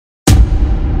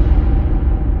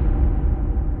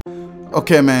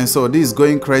Okay, man, so this is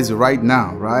going crazy right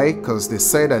now, right? Because they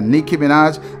say that Nicki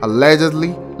Minaj allegedly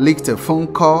leaked a phone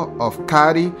call of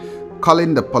Cardi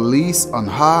calling the police on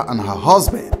her and her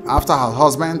husband after her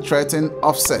husband threatened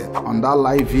Offset on that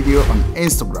live video on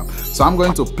Instagram. So I'm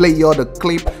going to play you the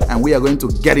clip and we are going to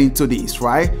get into this,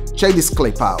 right? Check this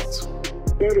clip out.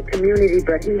 The community,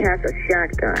 but he has a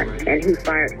shotgun and he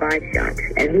fired 5 shots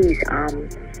and he's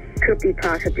could be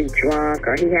possibly drunk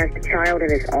or he has the child in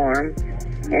his arm.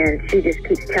 And she just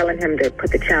keeps telling him to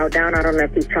put the child down. I don't know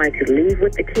if he's trying to leave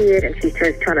with the kid, and she's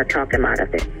just trying to talk him out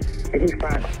of it. And he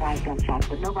fired 5 gunshots,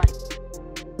 but nobody.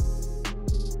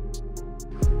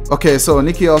 Okay, so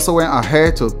Nicki also went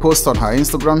ahead to post on her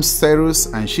Instagram status,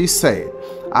 and she said,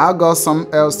 "I got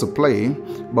something else to play,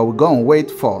 but we're gonna wait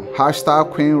for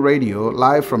 #Queen Radio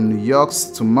live from New York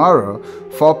tomorrow,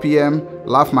 4 p.m.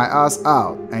 Laugh my ass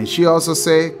out." And she also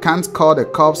said, "Can't call the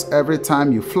cops every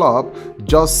time you flop,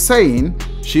 just saying."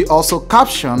 She also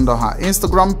captioned on her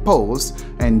Instagram post,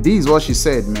 and this is what she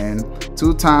said, man.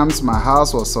 "2 times my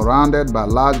house was surrounded by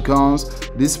large guns.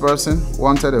 This person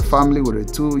wanted a family with a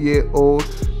 2-year-old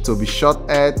to be shot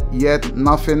at, yet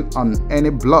nothing on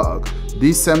any blog.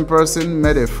 This same person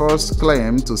made a false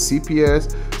claim to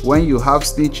CPS when you have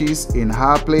snitches in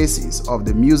high places of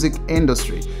the music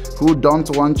industry who don't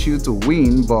want you to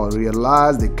win but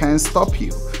realize they can't stop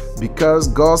you. Because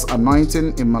God's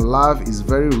anointing in my life is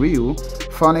very real.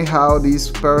 Funny how this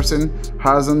person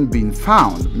hasn't been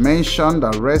found, mentioned,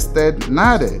 arrested,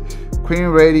 neither. Queen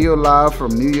Radio live from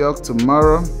New York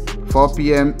tomorrow, 4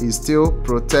 p.m. is still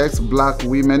protects black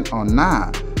women or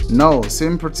not? No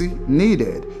sympathy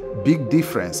needed. Big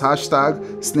difference.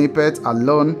 #snippet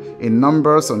alone in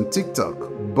numbers on TikTok.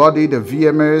 Body the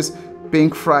VMAs.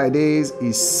 Pink Fridays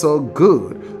is so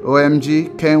good. OMG,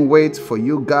 can't wait for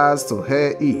you guys to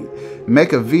hear it.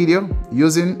 Make a video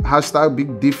using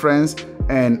 #big difference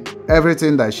and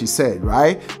everything that she said,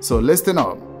 right? So listen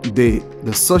up. The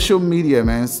social media,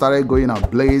 man, started going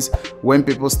ablaze when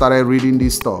people started reading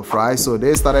this stuff, right? So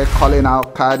they started calling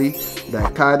out Cardi,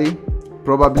 that Cardi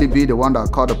probably be the one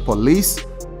that called the police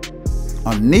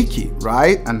on Nicki,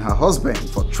 right, and her husband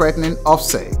for threatening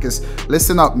Offset. Because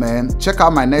listen up, man, check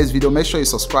out my next video. Make sure you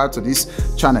subscribe to this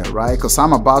channel, right? Because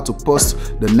I'm about to post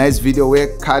the next video where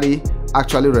Cardi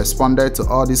actually responded to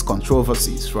all these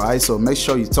controversies, right? So make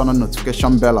sure you turn on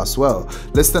notification bell as well.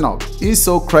 Listen up, it's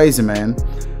so crazy, man.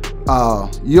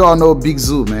 You all know Big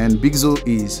Zoo, man. Big Zoo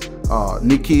is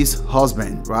Nicki's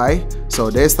husband, right? So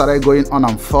they started going on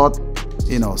and forth,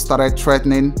 you know, started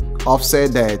threatening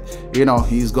Offset that, you know,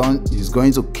 he's going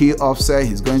to kill Offset,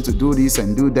 he's going to do this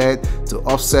and do that to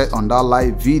Offset on that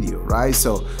live video, right?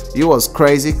 So it was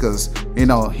crazy because, you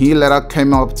know, he later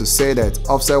came up to say that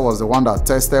Offset was the one that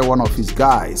tested one of his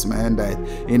guys, man, that,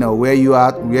 you know, where you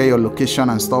at, where your location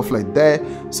and stuff like that.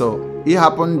 So it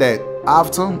happened that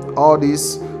after all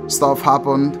this stuff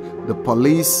happened, the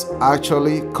police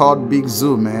actually caught Big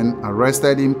Zoo, man,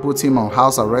 arrested him, put him on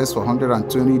house arrest for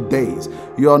 120 days.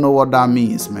 You all know what that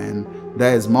means, man.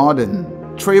 That is more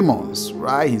than 3 months,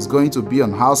 right? He's going to be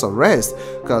on house arrest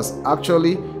because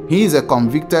actually he is a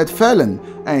convicted felon,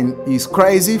 and it's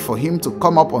crazy for him to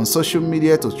come up on social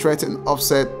media to threaten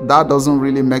Offset. That doesn't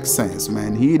really make sense,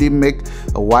 man. He didn't make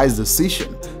a wise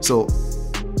decision. So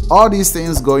all these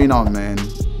things going on, man,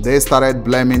 they started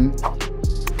blaming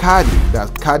Cardi,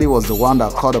 that Cardi was the one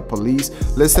that called the police.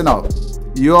 Listen up,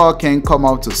 you all can come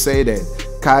out to say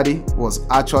that Cardi was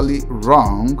actually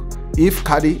wrong if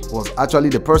Cardi was actually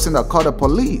the person that called the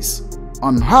police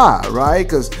on her, right?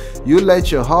 Because you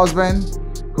let your husband,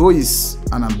 who is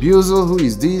an abuser, who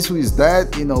is this, who is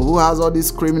that, you know, who has all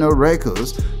these criminal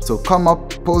records, to come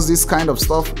up, post this kind of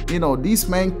stuff. You know, this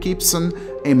man keeps on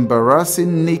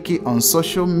embarrassing Nicki on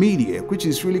social media, which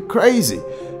is really crazy.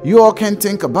 You all can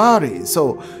think about it.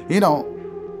 So, you know,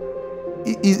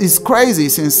 it's crazy,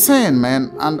 it's insane,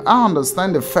 man. And I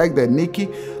understand the fact that Nicki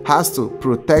has to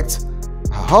protect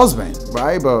her husband,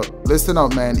 right? But listen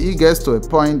up, man, it gets to a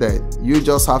point that you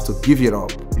just have to give it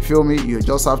up. You feel me? You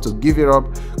just have to give it up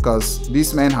because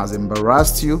this man has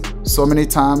embarrassed you so many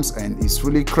times and it's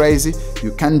really crazy.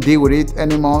 You can't deal with it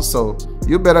anymore, so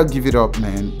you better give it up,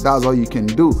 man. That's all you can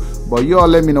do. But you all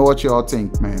let me know what you all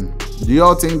think, man. Do you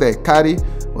all think that Cardi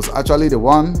was actually the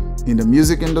one in the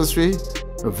music industry,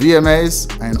 the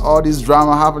VMAs, and all this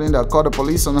drama happening that called the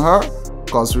police on her?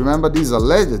 Because remember, this is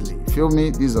allegedly. Feel me?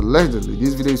 This is allegedly.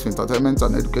 This video is for entertainment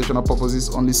and educational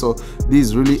purposes only, so this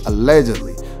is really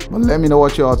allegedly. But let me know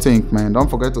what you all think, man. Don't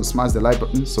forget to smash the like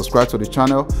button, subscribe to the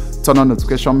channel, turn on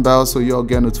notification bell so you all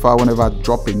get notified whenever I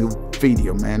drop a new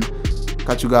video, man.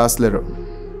 Catch you guys later.